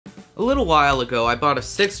A little while ago, I bought a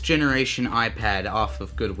 6th generation iPad off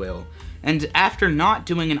of Goodwill, and after not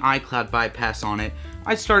doing an iCloud bypass on it,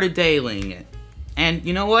 I started dailying it. And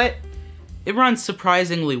you know what? It runs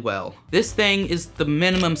surprisingly well. This thing is the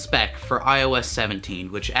minimum spec for iOS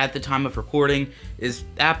 17, which at the time of recording is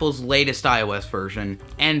Apple's latest iOS version,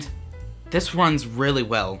 and this runs really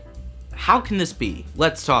well. How can this be?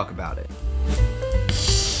 Let's talk about it.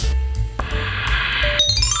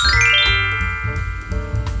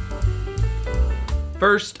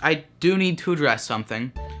 First, I do need to address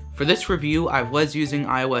something. For this review, I was using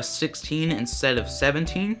iOS 16 instead of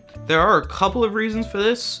 17. There are a couple of reasons for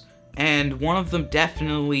this, and one of them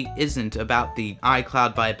definitely isn't about the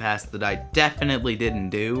iCloud bypass that I definitely didn't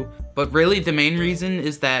do. But really, the main reason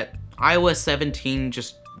is that iOS 17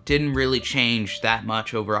 just didn't really change that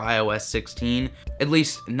much over iOS 16, at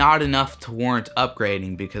least not enough to warrant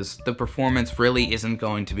upgrading, because the performance really isn't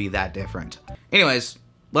going to be that different. Anyways,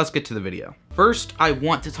 let's get to the video. First, I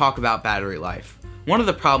want to talk about battery life. One of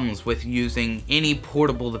the problems with using any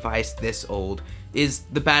portable device this old is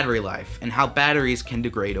the battery life and how batteries can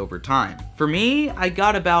degrade over time. For me, I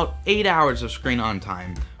got about 8 hours of screen on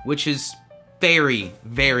time, which is very,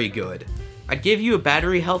 very good. I'd give you a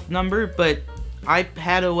battery health number, but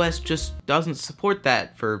iPadOS just doesn't support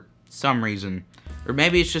that for some reason. Or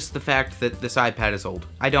maybe it's just the fact that this iPad is old.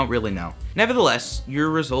 I don't really know. Nevertheless,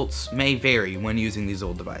 your results may vary when using these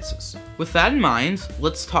old devices. With that in mind,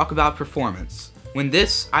 let's talk about performance. When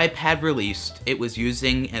this iPad released, it was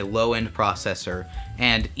using a low-end processor,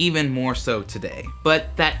 and even more so today.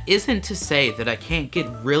 But that isn't to say that I can't get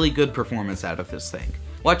really good performance out of this thing.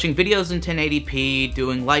 Watching videos in 1080p,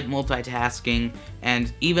 doing light multitasking,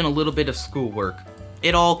 and even a little bit of schoolwork,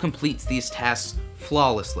 it all completes these tasks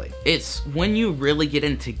flawlessly. It's when you really get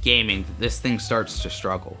into gaming that this thing starts to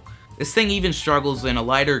struggle. This thing even struggles in a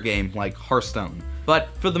lighter game like Hearthstone. But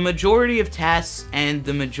for the majority of tasks and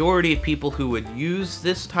the majority of people who would use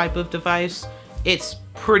this type of device, it's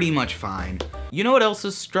pretty much fine. You know what else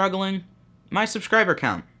is struggling? My subscriber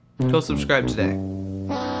count. Go subscribe today.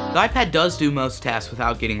 The iPad does do most tasks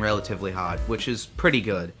without getting relatively hot, which is pretty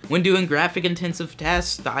good. When doing graphic-intensive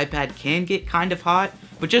tasks, the iPad can get kind of hot,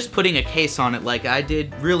 but just putting a case on it like I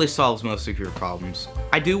did really solves most of your problems.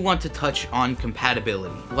 I do want to touch on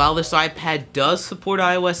compatibility. While this iPad does support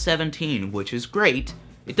iOS 17, which is great,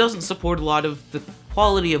 it doesn't support a lot of the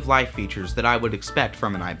quality of life features that I would expect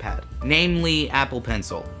from an iPad, namely Apple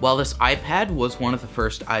Pencil. While this iPad was one of the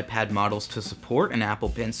first iPad models to support an Apple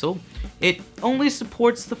Pencil, it only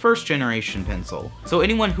supports the 1st generation Pencil. So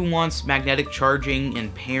anyone who wants magnetic charging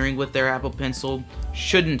and pairing with their Apple Pencil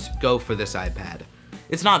shouldn't go for this iPad.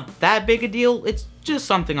 It's not that big a deal, it's just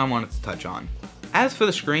something I wanted to touch on. As for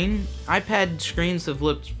the screen, iPad screens have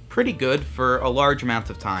looked pretty good for a large amount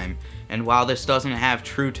of time, and while this doesn't have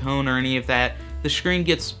True Tone or any of that, the screen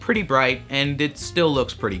gets pretty bright and it still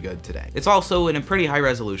looks pretty good today. It's also in a pretty high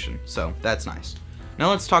resolution, so that's nice. Now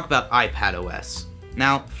let's talk about iPadOS.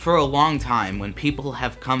 Now, for a long time, when people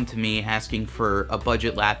have come to me asking for a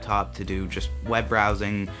budget laptop to do just web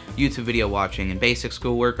browsing, YouTube video watching, and basic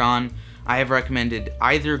schoolwork on, I have recommended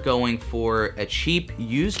either going for a cheap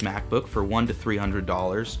used MacBook for $100 to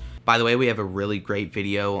 $300. By the way, we have a really great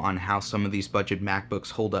video on how some of these budget MacBooks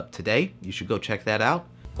hold up today. You should go check that out.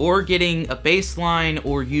 Or getting a baseline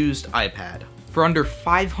or used iPad. For under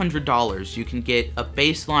 $500, you can get a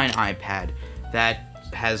baseline iPad that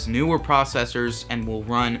has newer processors and will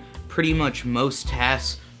run pretty much most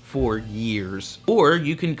tasks for years. Or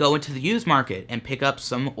you can go into the used market and pick up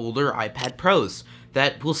some older iPad Pros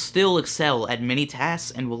that will still excel at many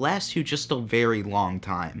tasks and will last you just a very long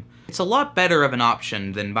time. It's a lot better of an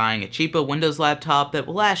option than buying a cheaper Windows laptop that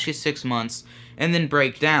will last you 6 months and then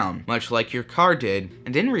break down, much like your car did.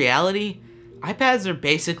 And in reality, iPads are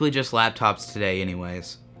basically just laptops today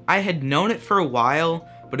anyways. I had known it for a while,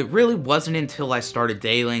 but it really wasn't until I started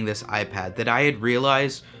dailying this iPad that I had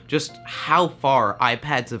realized just how far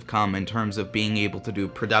iPads have come in terms of being able to do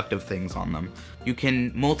productive things on them. You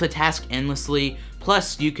can multitask endlessly,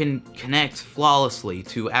 plus you can connect flawlessly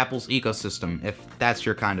to Apple's ecosystem if that's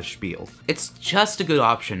your kind of spiel. It's just a good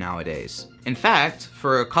option nowadays. In fact,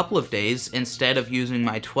 for a couple of days, instead of using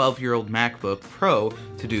my 12-year-old MacBook Pro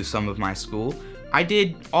to do some of my school, I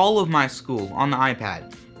did all of my school on the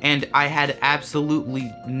iPad. And I had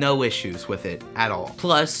absolutely no issues with it at all.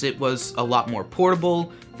 Plus, it was a lot more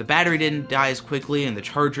portable, the battery didn't die as quickly, and the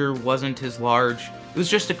charger wasn't as large. It was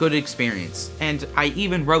just a good experience, and I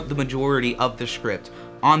even wrote the majority of the script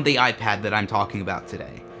on the iPad that I'm talking about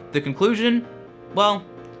today. The conclusion? Well,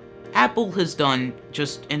 Apple has done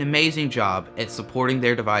just an amazing job at supporting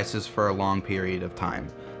their devices for a long period of time.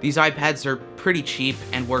 These iPads are pretty cheap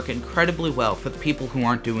and work incredibly well for the people who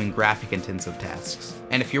aren't doing graphic intensive tasks.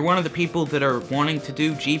 And if you're one of the people that are wanting to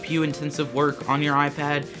do GPU intensive work on your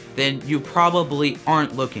iPad, then you probably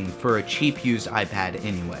aren't looking for a cheap used iPad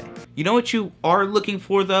anyway. You know what you are looking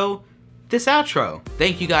for though? This outro.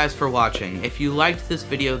 Thank you guys for watching. If you liked this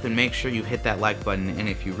video, then make sure you hit that like button, and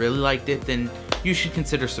if you really liked it, then you should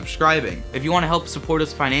consider subscribing. If you want to help support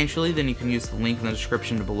us financially, then you can use the link in the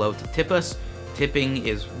description below to tip us. Tipping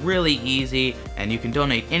is really easy, and you can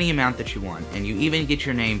donate any amount that you want, and you even get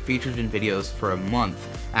your name featured in videos for a month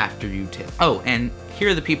after you tip. Oh, and here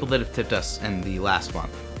are the people that have tipped us in the last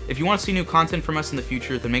month. If you want to see new content from us in the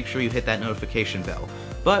future, then make sure you hit that notification bell.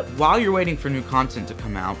 But while you're waiting for new content to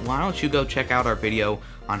come out, why don't you go check out our video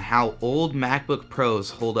on how old MacBook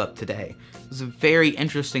Pros hold up today. It's a very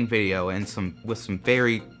interesting video and with some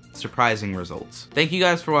very surprising results. Thank you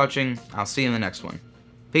guys for watching. I'll see you in the next one.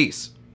 Peace.